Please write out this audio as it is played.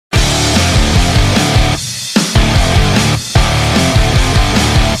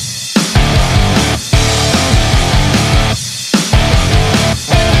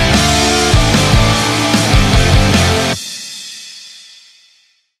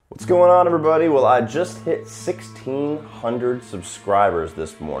What's going on, everybody? Well, I just hit 1,600 subscribers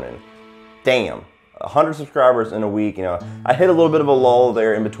this morning. Damn, 100 subscribers in a week. You know, I hit a little bit of a lull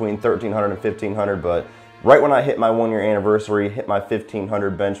there in between 1,300 and 1,500, but right when I hit my 1 year anniversary, hit my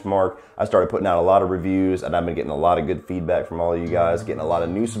 1,500 benchmark, I started putting out a lot of reviews, and I've been getting a lot of good feedback from all of you guys, getting a lot of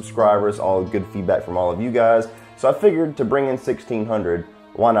new subscribers, all good feedback from all of you guys. So I figured to bring in 1,600,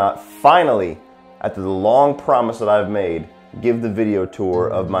 why not finally, after the long promise that I've made, give the video tour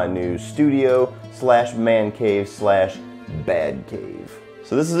of my new studio slash man cave slash bad cave.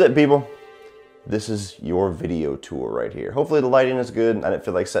 So this is it, people. This is your video tour right here. Hopefully the lighting is good. I didn't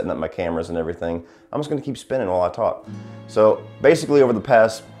feel like setting up my cameras and everything. I'm just gonna keep spinning while I talk. So basically over the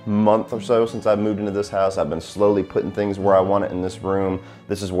past month or so since I've moved into this house, I've been slowly putting things where I want it in this room.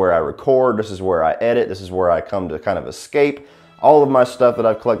 This is where I record, this is where I edit, this is where I come to kind of escape. All of my stuff that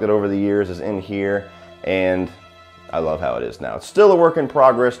I've collected over the years is in here, and I love how it is now. It's still a work in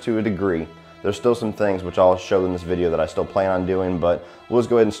progress to a degree. There's still some things which I'll show in this video that I still plan on doing, but we'll just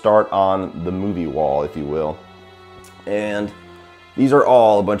go ahead and start on the movie wall, if you will. And these are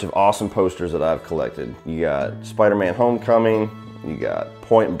all a bunch of awesome posters that I've collected. You got Spider-Man Homecoming, you got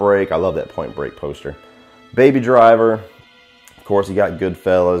Point Break, I love that Point Break poster. Baby Driver, of course you got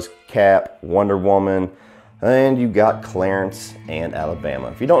Goodfellas, Cap, Wonder Woman, and you got Clarence and Alabama.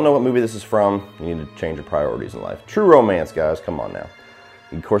 If you don't know what movie this is from, you need to change your priorities in life. True romance, guys, come on now.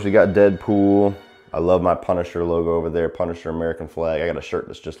 Of course, you got Deadpool. I love my Punisher logo over there, Punisher American flag. I got a shirt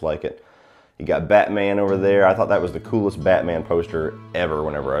that's just like it. You got Batman over there. I thought that was the coolest Batman poster ever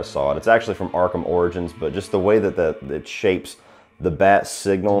whenever I saw it. It's actually from Arkham Origins, but just the way that it shapes the bat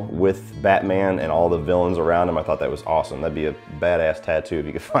signal with Batman and all the villains around him, I thought that was awesome. That'd be a badass tattoo if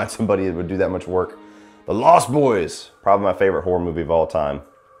you could find somebody that would do that much work. The Lost Boys, probably my favorite horror movie of all time.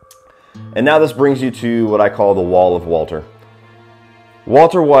 And now this brings you to what I call the Wall of Walter.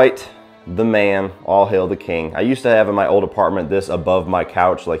 Walter White, the man, all hail the king. I used to have in my old apartment this above my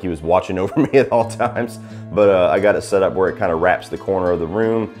couch, like he was watching over me at all times. But I got it set up where it kind of wraps the corner of the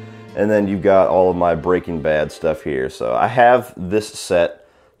room. And then you've got all of my Breaking Bad stuff here. So I have this set.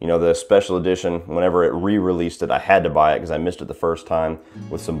 You know, the special edition, whenever it re-released it, I had to buy it because I missed it the first time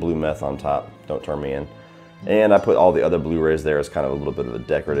with some blue meth on top. Don't turn me in. And I put all the other Blu-rays there as kind of a little bit of a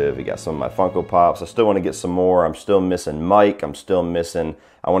decorative. You got some of my Funko Pops. I still want to get some more. I'm still missing Mike. I'm still missing,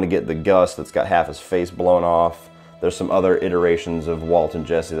 I want to get the Gus that's got half his face blown off. There's some other iterations of Walt and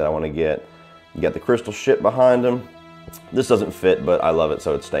Jesse that I want to get. You got the crystal ship behind him. This doesn't fit, but I love it,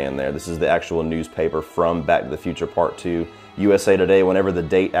 so it's staying there. This is the actual newspaper from Back to the Future Part 2. USA Today, whenever the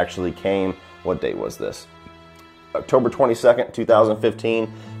date actually came. What date was this? October 22nd, 2015.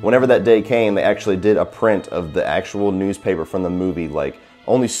 Whenever that day came, they actually did a print of the actual newspaper from the movie. Like,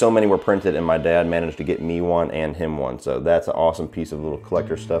 only so many were printed, and my dad managed to get me one and him one. So that's an awesome piece of little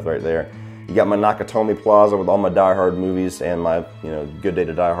collector stuff right there. You got my Nakatomi Plaza with all my Die Hard movies and my, you know, Good Day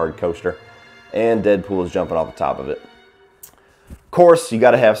to Die Hard coaster. And Deadpool is jumping off the top of it. Of course, you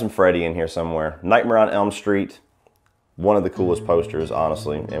got to have some Freddy in here somewhere. Nightmare on Elm Street. One of the coolest posters,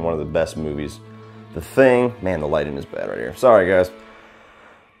 honestly, and one of the best movies. The Thing, man, the lighting is bad right here. Sorry, guys.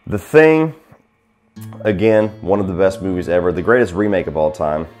 The Thing, again, one of the best movies ever. The greatest remake of all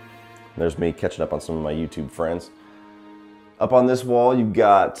time. There's me catching up on some of my YouTube friends. Up on this wall, you've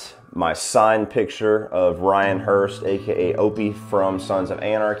got my signed picture of Ryan Hurst, aka Opie from Sons of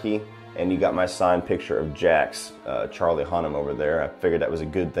Anarchy. And you got my signed picture of Jax, Charlie Hunnam over there. I figured that was a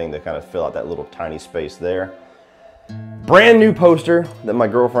good thing to kind of fill out that little tiny space there. Brand new poster that my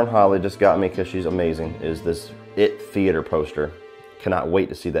girlfriend Holly just got me because she's amazing is this It Theater poster. Cannot wait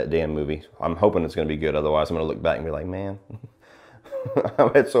to see that damn movie. I'm hoping it's going to be good, otherwise I'm going to look back and be like, man,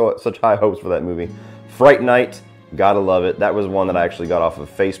 I had such high hopes for that movie. Fright Night, gotta love it. That was one that I actually got off of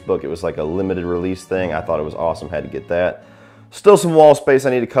Facebook. It was like a limited release thing. I thought it was awesome, had to get that. Still some wall space I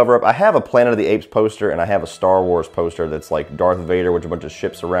need to cover up. I have a Planet of the Apes poster and I have a Star Wars poster that's like Darth Vader with a bunch of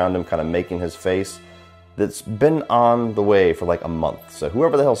ships around him kind of making his face. That's been on the way for like a month. So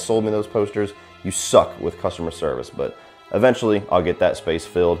whoever the hell sold me those posters, you suck with customer service. But eventually I'll get that space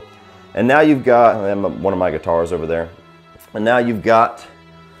filled. And now you've got one of my guitars over there. And now you've got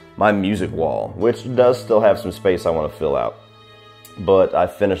my music wall, which does still have some space I want to fill out. But I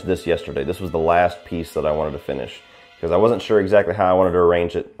finished this yesterday. This was the last piece that I wanted to finish because I wasn't sure exactly how I wanted to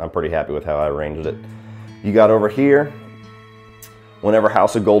arrange it. I'm pretty happy with how I arranged it. You got over here, whenever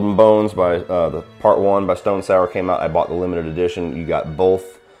House of Golden Bones by the Part 1 by Stone Sour came out, I bought the limited edition. You got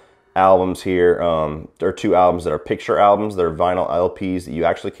both albums here. There are two albums that are picture albums. They're vinyl LPs that you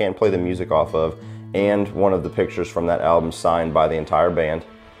actually can play the music off of, and one of the pictures from that album signed by the entire band.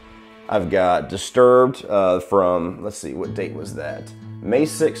 I've got Disturbed from, let's see, what date was that? May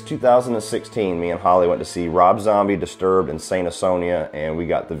 6, 2016, me and Holly went to see Rob Zombie, Disturbed, and Saint Asonia, and we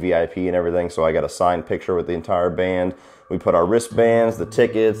got the VIP and everything, so I got a signed picture with the entire band. We put our wristbands, the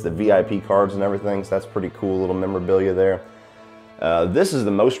tickets, the VIP cards and everything, so that's pretty cool little memorabilia there. This is the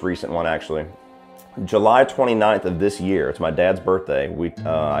most recent one, actually. July 29th of this year, it's my dad's birthday.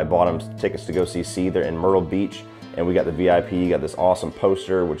 I bought him tickets to go see Seether in Myrtle Beach, and we got the VIP, got this awesome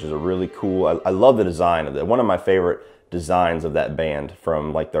poster, which is a really cool, I love the design of it. One of my favorite designs of that band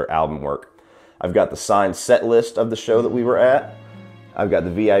from like their album work. I've got the signed set list of the show that we were at. I've got the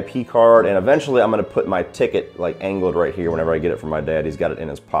VIP card, and eventually I'm gonna put my ticket like angled right here whenever I get it from my dad. He's got it in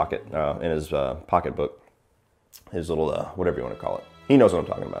his pocket, pocketbook, his little, whatever you wanna call it. He knows what I'm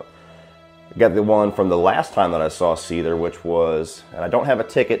talking about. I got the one from the last time that I saw Seether, which was, and I don't have a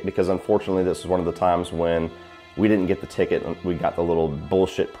ticket because unfortunately this is one of the times when we didn't get the ticket and we got the little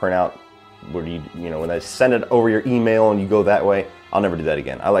bullshit printout where you know, when they send it over your email and you go that way. I'll never do that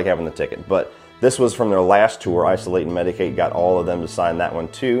again. I like having the ticket. But this was from their last tour, Isolate and Medicate, got all of them to sign that one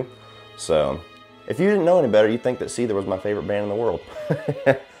too. So if you didn't know any better, you'd think that Seether was my favorite band in the world.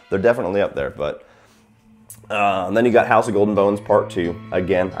 They're definitely up there. But and then you got House of Golden Bones Part 2.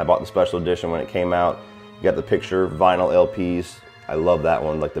 Again, I bought the special edition when it came out. You got the picture vinyl LPs. I love that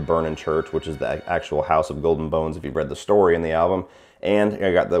one, like the Burning Church, which is the actual House of Golden Bones if you've read the story in the album. And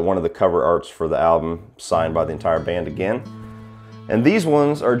I got one of the cover arts for the album signed by the entire band again. And these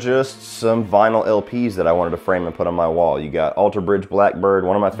ones are just some vinyl LPs that I wanted to frame and put on my wall. You got Alter Bridge Blackbird,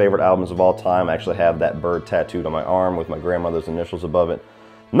 one of my favorite albums of all time. I actually have that bird tattooed on my arm with my grandmother's initials above it.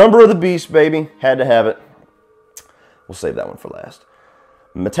 Number of the Beast, baby. Had to have it. We'll save that one for last.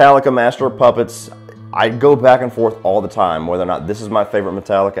 Metallica, Master of Puppets. I go back and forth all the time whether or not this is my favorite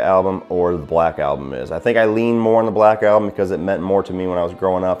Metallica album or the Black Album is. I think I lean more on the Black Album because it meant more to me when I was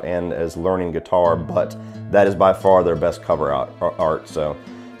growing up and as learning guitar, but that is by far their best cover art. So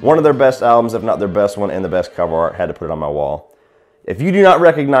one of their best albums, if not their best one, and the best cover art, had to put it on my wall. If you do not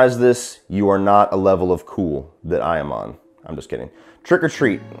recognize this, you are not a level of cool that I am on. I'm just kidding. Trick or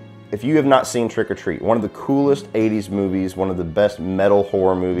Treat. If you have not seen Trick or Treat, one of the coolest 80s movies, one of the best metal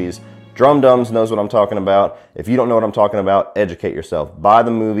horror movies. Drum Dums knows what I'm talking about. If you don't know what I'm talking about, educate yourself. Buy the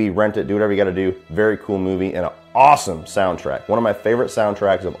movie, rent it, do whatever you gotta do. Very cool movie and an awesome soundtrack. One of my favorite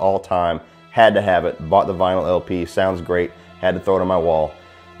soundtracks of all time. Had to have it. Bought the vinyl LP. Sounds great. Had to throw it on my wall.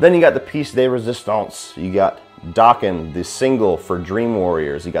 Then you got the Piece de Resistance. You got Dokken, the single for Dream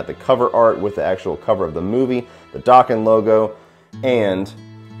Warriors. You got the cover art with the actual cover of the movie, the Dokken logo, and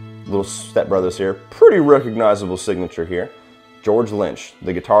little stepbrothers here. Pretty recognizable signature here. George Lynch,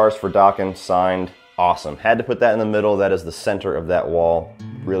 the guitarist for Dokken, signed. Awesome. Had to put that in the middle. That is the center of that wall.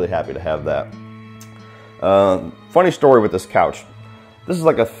 Really happy to have that. Funny story with this couch. This is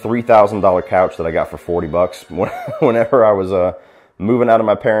like a $3,000 couch that I got for 40 bucks. Whenever I was moving out of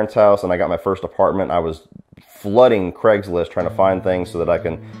my parents' house and I got my first apartment, I was flooding Craigslist trying to find things so that I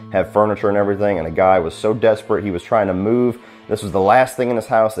can have furniture and everything, and a guy was so desperate, he was trying to move. This was the last thing in his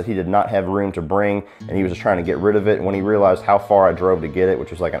house that he did not have room to bring, and he was just trying to get rid of it. And when he realized how far I drove to get it,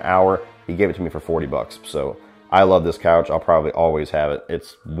 which was like an hour, he gave it to me for 40 bucks. So I love this couch. I'll probably always have it.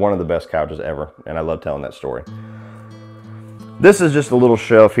 It's one of the best couches ever, and I love telling that story. This is just a little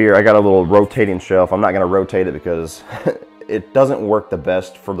shelf here. I got a little rotating shelf. I'm not going to rotate it because it doesn't work the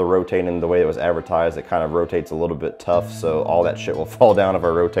best for the rotating the way it was advertised. It kind of rotates a little bit tough, so all that shit will fall down if I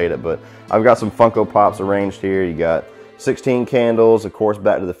rotate it. But I've got some Funko Pops arranged here. You got 16 Candles, of course,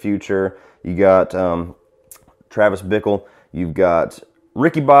 Back to the Future. You got Travis Bickle. You've got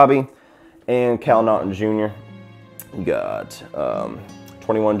Ricky Bobby and Cal Naughton Jr. You got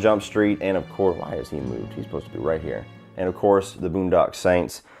 21 Jump Street, and of course, why has he moved? He's supposed to be right here. And of course, the Boondock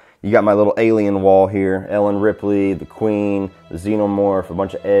Saints. You got my little alien wall here. Ellen Ripley, the Queen, the Xenomorph, a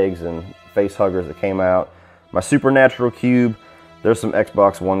bunch of eggs and face huggers that came out. My Supernatural Cube. There's some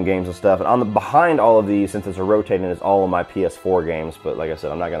Xbox One games and stuff. And on the behind all of these, since it's a rotating, is all of my PS4 games. But like I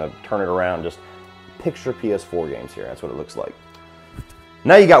said, I'm not going to turn it around. Just picture PS4 games here. That's what it looks like.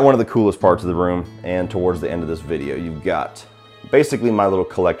 Now you got one of the coolest parts of the room. And towards the end of this video, you've got basically my little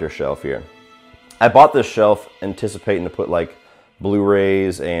collector shelf here. I bought this shelf anticipating to put like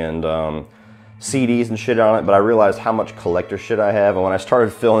Blu-rays and CDs and shit on it, but I realized how much collector shit I have, and when I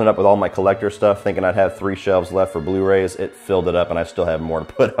started filling it up with all my collector stuff, thinking I'd have 3 shelves left for Blu-rays, it filled it up and I still have more to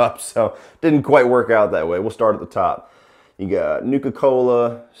put up, so didn't quite work out that way. We'll start at the top. You got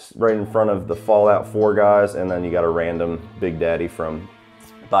Nuka-Cola right in front of the Fallout 4 guys, and then you got a random Big Daddy from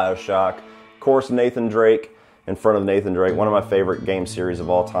BioShock. Of course, Nathan Drake in front of Nathan Drake, one of my favorite game series of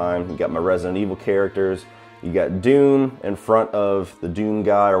all time. You got my Resident Evil characters. You got Dune in front of the Dune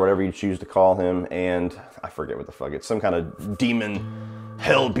guy, or whatever you choose to call him, and I forget what the fuck, it's some kind of demon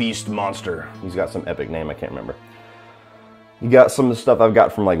Hell Beast Monster. He's got some epic name, I can't remember. You got some of the stuff I've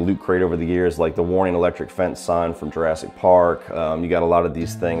got from like Loot Crate over the years, like the Warning Electric Fence sign from Jurassic Park. You got a lot of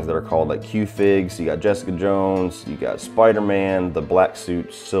these things that are called like Q-Figs. You got Jessica Jones, you got Spider-Man, the black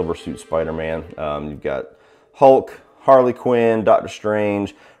suit, silver suit Spider-Man. You've got Hulk, Harley Quinn, Doctor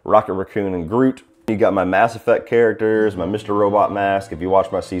Strange, Rocket Raccoon, and Groot. You got my Mass Effect characters, my Mr. Robot mask. If you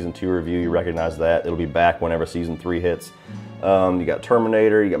watch my Season 2 review, you recognize that. It'll be back whenever Season 3 hits. You got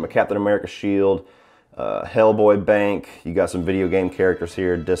Terminator, you got my Captain America shield, Hellboy Bank. You got some video game characters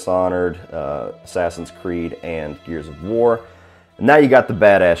here, Dishonored, Assassin's Creed, and Gears of War. And now you got the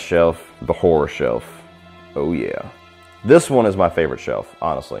badass shelf, the horror shelf. Oh yeah. This one is my favorite shelf,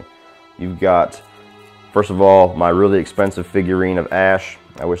 honestly. You've got, first of all, my really expensive figurine of Ash.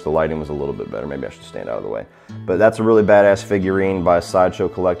 I wish the lighting was a little bit better. Maybe I should stand out of the way. But that's a really badass figurine by Sideshow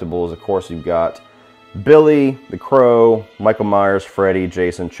Collectibles. Of course, you've got Billy, the Crow, Michael Myers, Freddy,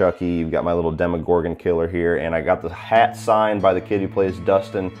 Jason, Chucky. You've got my little Demogorgon killer here. And I got the hat signed by the kid who plays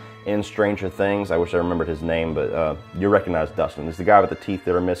Dustin in Stranger Things. I wish I remembered his name, but you recognize Dustin. He's the guy with the teeth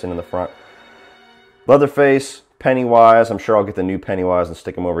that are missing in the front. Leatherface, Pennywise. I'm sure I'll get the new Pennywise and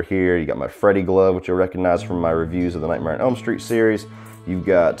stick him over here. You got my Freddy glove, which you'll recognize from my reviews of the Nightmare on Elm Street series. You've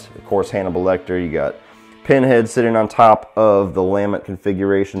got, of course, Hannibal Lecter. You got Pinhead sitting on top of the Lamet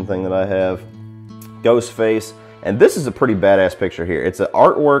configuration thing that I have. Ghostface. And this is a pretty badass picture here. It's an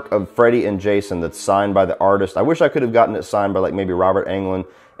artwork of Freddy and Jason that's signed by the artist. I wish I could have gotten it signed by like maybe Robert Englund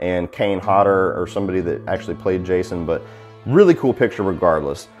and Kane Hodder or somebody that actually played Jason, but really cool picture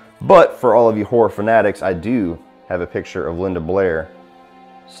regardless. But for all of you horror fanatics, I do have a picture of Linda Blair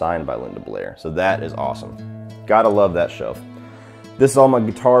signed by Linda Blair. So that is awesome. Gotta love that shelf. This is all my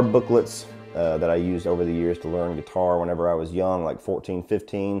guitar booklets that I used over the years to learn guitar whenever I was young, like 14,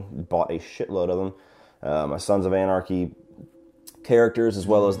 15. Bought a shitload of them. My Sons of Anarchy characters, as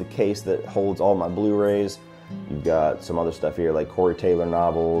well as the case that holds all my Blu-rays. You've got some other stuff here, like Corey Taylor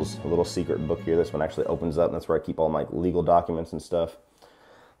novels, a little secret book here. This one actually opens up, and that's where I keep all my legal documents and stuff.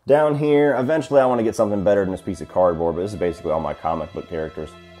 Down here, eventually I want to get something better than this piece of cardboard, but this is basically all my comic book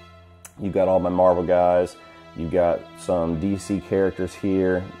characters. You've got all my Marvel guys. You've got some DC characters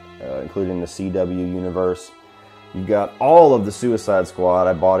here, including the CW universe. You've got all of the Suicide Squad.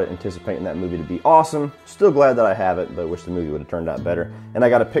 I bought it anticipating that movie to be awesome. Still glad that I have it, but I wish the movie would have turned out better. And I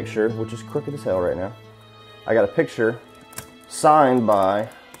got a picture, which is crooked as hell right now. I got a picture signed by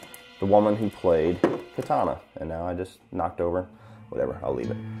the woman who played Katana. And now I just knocked over. Whatever, I'll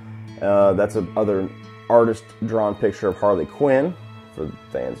leave it. That's another artist-drawn picture of Harley Quinn, for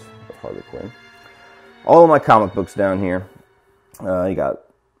fans of Harley Quinn. All of my comic books down here. You got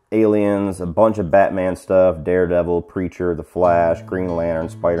Aliens, a bunch of Batman stuff, Daredevil, Preacher, The Flash, Green Lantern,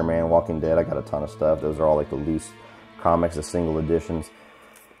 Spider-Man, Walking Dead. I got a ton of stuff. Those are all like the loose comics, the single editions.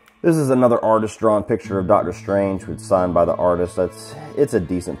 This is another artist-drawn picture of Doctor Strange, which is signed by the artist. It's a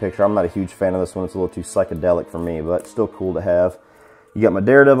decent picture. I'm not a huge fan of this one. It's a little too psychedelic for me, but it's still cool to have. You got my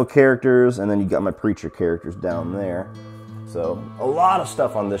Daredevil characters, and then you got my Preacher characters down there. So, a lot of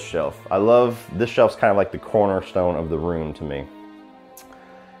stuff on this shelf. I love, this shelf's kind of like the cornerstone of the room to me.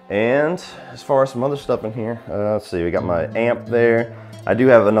 And as far as some other stuff in here, let's see, we got my amp there. I do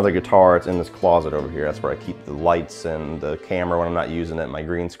have another guitar. It's in this closet over here. That's where I keep the lights and the camera when I'm not using it, my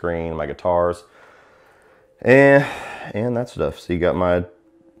green screen, my guitars, and that stuff. So you got my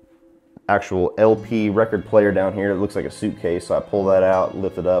actual LP record player down here. It looks like a suitcase, so I pull that out,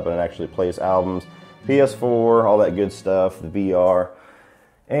 lift it up, and it actually plays albums. PS4, all that good stuff, the VR,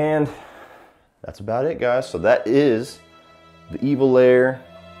 and that's about it, guys. So that is the Evil Lair,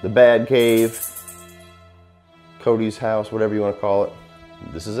 the Bad Cave, Cody's house, whatever you want to call it.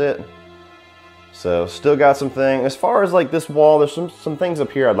 This is it. So still got some things. As far as like this wall, there's some things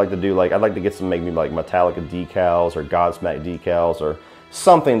up here I'd like to do. Like I'd like to get some maybe like Metallica decals or Godsmack decals or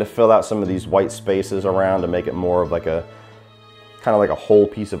something to fill out some of these white spaces around to make it more of like a kind of like a whole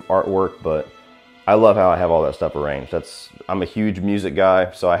piece of artwork. But I love how I have all that stuff arranged. I'm a huge music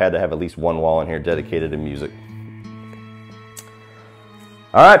guy, so I had to have at least one wall in here dedicated to music.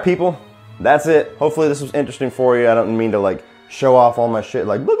 All right, people, that's it. Hopefully this was interesting for you. I don't mean to like show off all my shit,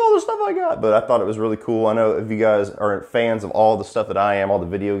 like look all the stuff I got, but I thought it was really cool. I know if you guys are fans of all the stuff that I am, all the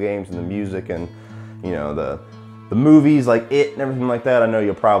video games and the music and, you know, the movies like It and everything like that, I know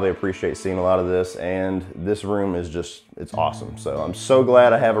you'll probably appreciate seeing a lot of this, and this room is just, it's awesome. So I'm so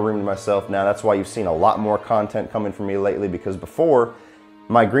glad I have a room to myself now. That's why you've seen a lot more content coming from me lately, because before,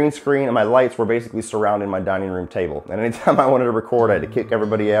 my green screen and my lights were basically surrounding my dining room table. And anytime I wanted to record, I had to kick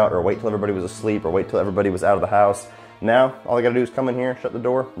everybody out or wait till everybody was asleep or wait till everybody was out of the house. Now, all I gotta do is come in here, shut the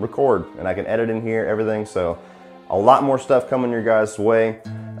door, record, and I can edit in here, everything. So a lot more stuff coming your guys' way.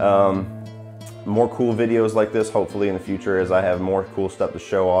 More cool videos like this hopefully in the future as I have more cool stuff to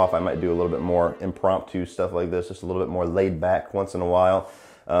show off. I might do a little bit more impromptu stuff like this, just a little bit more laid back once in a while.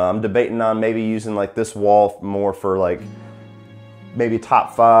 I'm debating on maybe using like this wall more for like maybe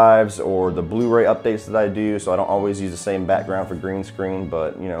top fives or the Blu-ray updates that I do, so I don't always use the same background for green screen.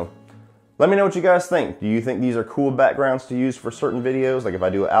 But you know, let me know what you guys think. Do you think these are cool backgrounds to use for certain videos, like if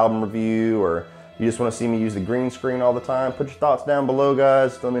I do an album review, or you just want to see me use the green screen all the time? Put your thoughts down below,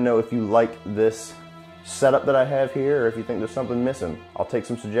 guys. Let me know if you like this setup that I have here, or if you think there's something missing. I'll take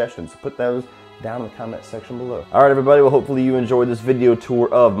some suggestions. Put those down in the comment section below. All right, everybody. Well, hopefully you enjoyed this video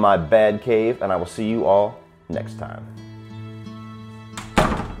tour of my bad cave, and I will see you all next time.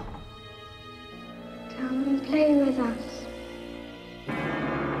 Come and play with us.